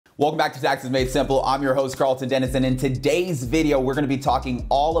Welcome back to Taxes Made Simple. I'm your host, Karlton Dennis, and in today's video, we're going to be talking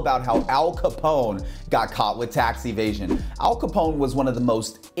all about how Al Capone got caught with tax evasion. Al Capone was one of the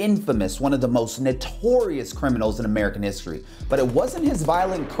most infamous, one of the most notorious criminals in American history. But it wasn't his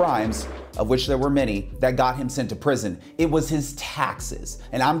violent crimes, of which there were many, that got him sent to prison. It was his taxes.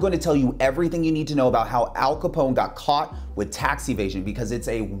 And I'm going to tell you everything you need to know about how Al Capone got caught with tax evasion, because it's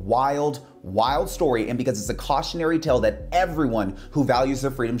a wild story, and because it's a cautionary tale that everyone who values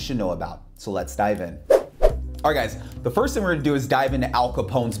their freedom should know about. So let's dive in. All right, guys, the first thing we're gonna do is dive into Al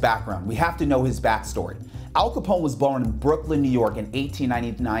Capone's background. We have to know his backstory. Al Capone was born in Brooklyn, New York in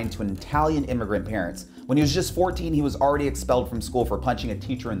 1899 to an Italian immigrant parents. When he was just 14, he was already expelled from school for punching a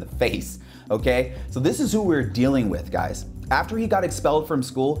teacher in the face, okay? So this is who we're dealing with, guys. After he got expelled from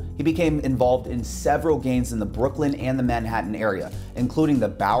school, he became involved in several gangs in the Brooklyn and the Manhattan area, including the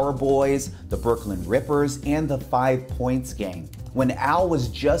Bower Boys, the Brooklyn Rippers, and the 5 Points gang. When Al was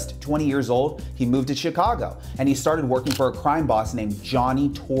just 20 years old, he moved to Chicago, and he started working for a crime boss named Johnny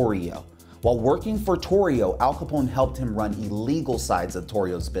Torrio. While working for Torrio, Al Capone helped him run illegal sides of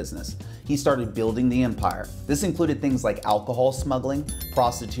Torrio's business. He started building the empire. This included things like alcohol smuggling,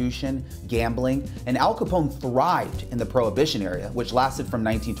 prostitution, gambling, and Al Capone thrived in the Prohibition era, which lasted from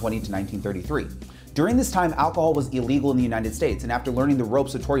 1920 to 1933. During this time, alcohol was illegal in the United States, and after learning the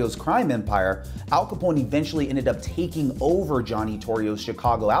ropes of Torrio's crime empire, Al Capone eventually ended up taking over Johnny Torrio's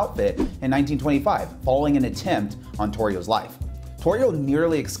Chicago outfit in 1925, following an attempt on Torrio's life. Torrio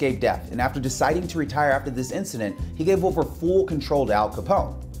nearly escaped death, and after deciding to retire after this incident, he gave over full control to Al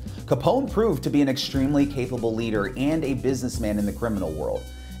Capone. Capone proved to be an extremely capable leader and a businessman in the criminal world.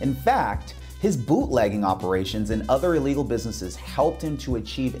 In fact, his bootlegging operations and other illegal businesses helped him to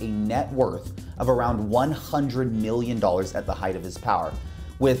achieve a net worth of around $100 million at the height of his power,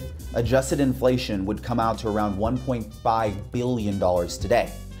 with adjusted inflation would come out to around $1.5 billion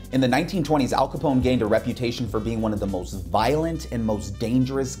today. In the 1920s, Al Capone gained a reputation for being one of the most violent and most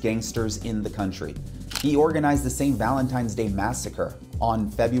dangerous gangsters in the country. He organized the St. Valentine's Day Massacre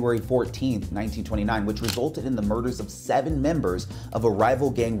on February 14, 1929, which resulted in the murders of 7 members of a rival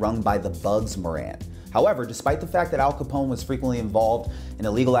gang run by the Bugs Moran. However, despite the fact that Al Capone was frequently involved in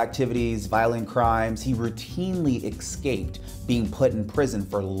illegal activities, violent crimes, he routinely escaped being put in prison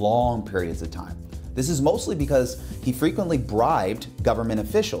for long periods of time. This is mostly because he frequently bribed government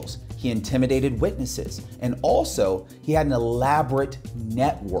officials, he intimidated witnesses, and also he had an elaborate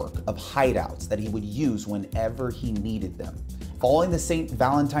network of hideouts that he would use whenever he needed them. Following the St.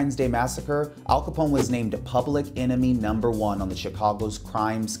 Valentine's Day Massacre, Al Capone was named public enemy #1 on the Chicago's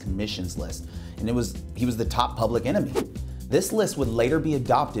Crimes Commission's list, and he was the top public enemy. This list would later be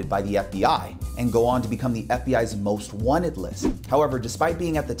adopted by the FBI and go on to become the FBI's most wanted list. However, despite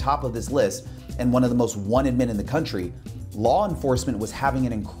being at the top of this list and one of the most wanted men in the country, law enforcement was having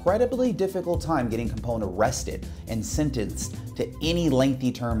an incredibly difficult time getting Capone arrested and sentenced to any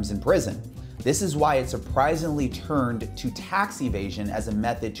lengthy terms in prison. This is why it surprisingly turned to tax evasion as a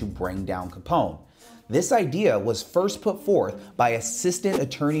method to bring down Capone. This idea was first put forth by Assistant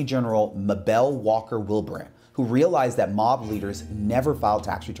Attorney General Mabel Walker Wilbraham, who realized that mob leaders never filed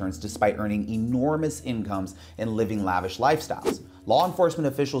tax returns despite earning enormous incomes and living lavish lifestyles. Law enforcement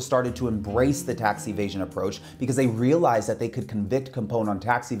officials started to embrace the tax evasion approach because they realized that they could convict Capone on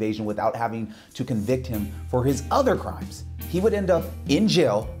tax evasion without having to convict him for his other crimes. He would end up in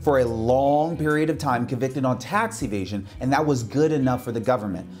jail for a long period of time convicted on tax evasion, and that was good enough for the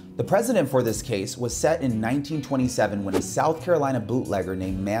government. The precedent for this case was set in 1927 when a South Carolina bootlegger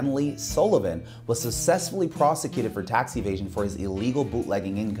named Manly Sullivan was successfully prosecuted for tax evasion for his illegal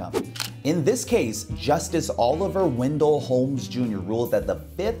bootlegging income. In this case, Justice Oliver Wendell Holmes Jr. ruled that the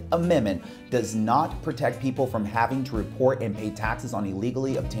Fifth Amendment does not protect people from having to report and pay taxes on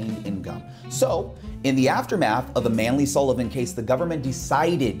illegally obtained income. So, in the aftermath of the Manly Sullivan case, the government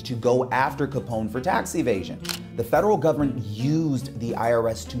decided to go after Capone for tax evasion. The federal government used the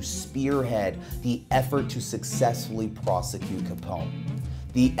IRS to spearhead the effort to successfully prosecute Capone.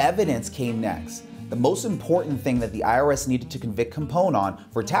 The evidence came next. The most important thing that the IRS needed to convict Capone on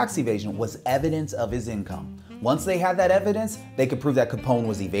for tax evasion was evidence of his income. Once they had that evidence, they could prove that Capone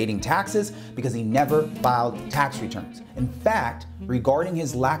was evading taxes because he never filed tax returns. In fact, regarding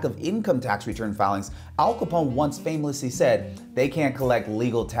his lack of income tax return filings, Al Capone once famously said, "They can't collect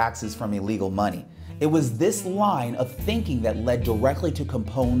legal taxes from illegal money." It was this line of thinking that led directly to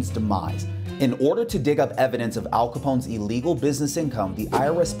Capone's demise. In order to dig up evidence of Al Capone's illegal business income, the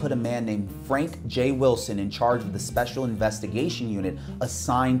IRS put a man named Frank J. Wilson in charge of the Special Investigation Unit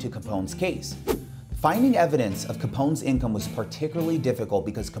assigned to Capone's case. Finding evidence of Capone's income was particularly difficult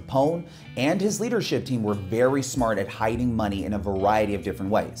because Capone and his leadership team were very smart at hiding money in a variety of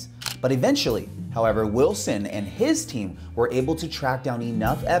different ways. But eventually, however, Wilson and his team were able to track down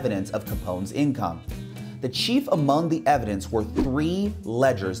enough evidence of Capone's income. The chief among the evidence were 3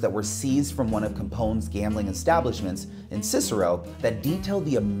 ledgers that were seized from one of Capone's gambling establishments in Cicero that detailed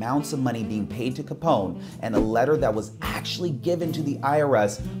the amounts of money being paid to Capone, and a letter that was actually given to the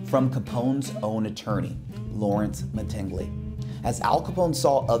IRS from Capone's own attorney, Lawrence Mattingly. As Al Capone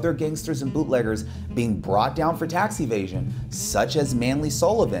saw other gangsters and bootleggers being brought down for tax evasion, such as Manly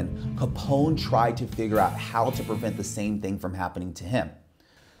Sullivan, Capone tried to figure out how to prevent the same thing from happening to him.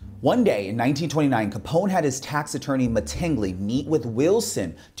 One day in 1929, Capone had his tax attorney Mattingly meet with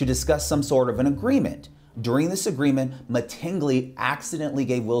Wilson to discuss some sort of an agreement. During this agreement, Mattingly accidentally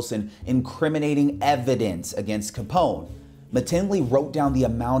gave Wilson incriminating evidence against Capone. Mattingly wrote down the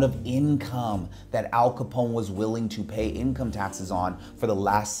amount of income that Al Capone was willing to pay income taxes on for the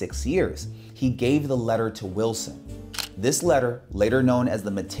last 6 years. He gave the letter to Wilson. This letter, later known as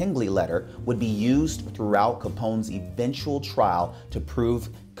the Mattingly letter, would be used throughout Capone's eventual trial to prove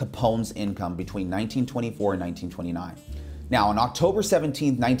Capone's income between 1924 and 1929. Now, on October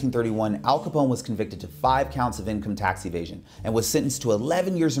 17, 1931, Al Capone was convicted to 5 counts of income tax evasion and was sentenced to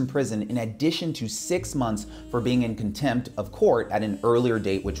 11 years in prison in addition to 6 months for being in contempt of court at an earlier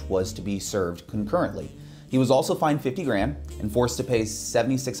date, which was to be served concurrently. He was also fined 50 grand and forced to pay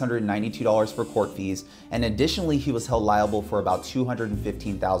 $7,692 for court fees, and additionally he was held liable for about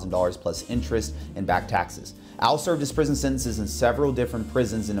 $215,000 plus interest and back taxes. Al served his prison sentences in several different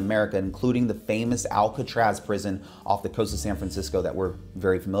prisons in America, including the famous Alcatraz prison off the coast of San Francisco that we're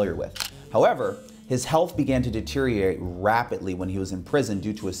very familiar with. However, his health began to deteriorate rapidly when he was in prison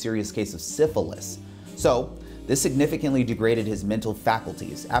due to a serious case of syphilis. So, this significantly degraded his mental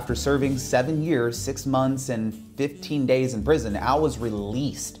faculties. After serving 7 years, 6 months, and 15 days in prison, Al was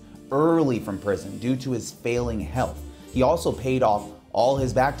released early from prison due to his failing health. He also paid off all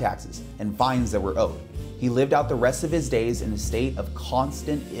his back taxes and fines that were owed. He lived out the rest of his days in a state of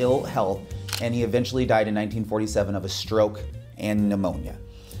constant ill health, and he eventually died in 1947 of a stroke and pneumonia.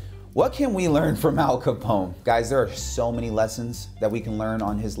 What can we learn from Al Capone? Guys, there are so many lessons that we can learn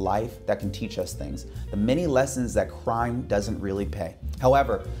on his life that can teach us things. The many lessons that crime doesn't really pay.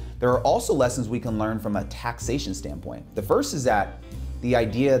 However, there are also lessons we can learn from a taxation standpoint. The first is that the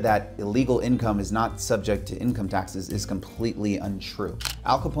idea that illegal income is not subject to income taxes is completely untrue.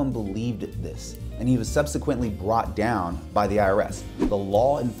 Al Capone believed this, and he was subsequently brought down by the IRS, the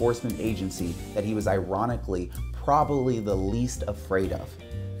law enforcement agency that he was ironically probably the least afraid of.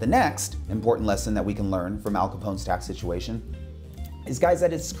 The next important lesson that we can learn from Al Capone's tax situation is, guys,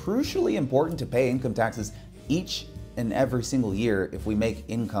 that it's crucially important to pay income taxes each and every single year if we make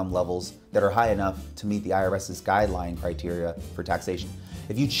income levels that are high enough to meet the IRS's guideline criteria for taxation.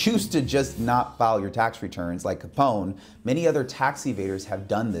 If you choose to just not file your tax returns like Capone, many other tax evaders have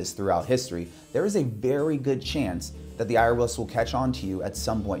done this throughout history, there is a very good chance that the IRS will catch on to you at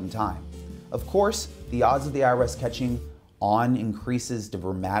some point in time. Of course, the odds of the IRS catching on increases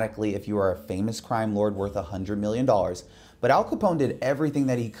dramatically if you are a famous crime lord worth $100 million, but Al Capone did everything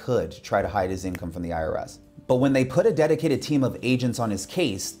that he could to try to hide his income from the IRS. But when they put a dedicated team of agents on his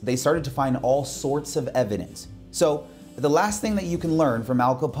case, they started to find all sorts of evidence. So the last thing that you can learn from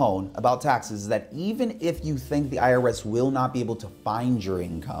Al Capone about taxes is that even if you think the IRS will not be able to find your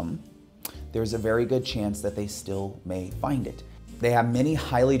income, there's a very good chance that they still may find it. They have many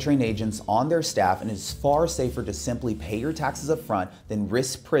highly trained agents on their staff, and it is far safer to simply pay your taxes up front than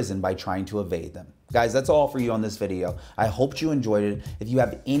risk prison by trying to evade them. Guys, that's all for you on this video. I hope you enjoyed it. If you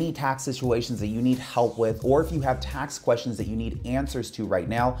have any tax situations that you need help with, or if you have tax questions that you need answers to right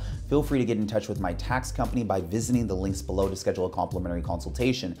now, feel free to get in touch with my tax company by visiting the links below to schedule a complimentary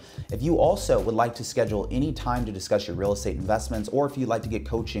consultation. If you also would like to schedule any time to discuss your real estate investments, or if you'd like to get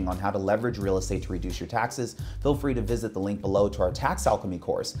coaching on how to leverage real estate to reduce your taxes, feel free to visit the link below to our Tax Alchemy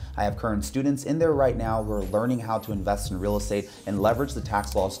course. I have current students in there right now who are learning how to invest in real estate and leverage the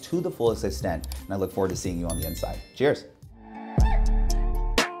tax laws to the fullest extent. And I look forward to seeing you on the inside. Cheers.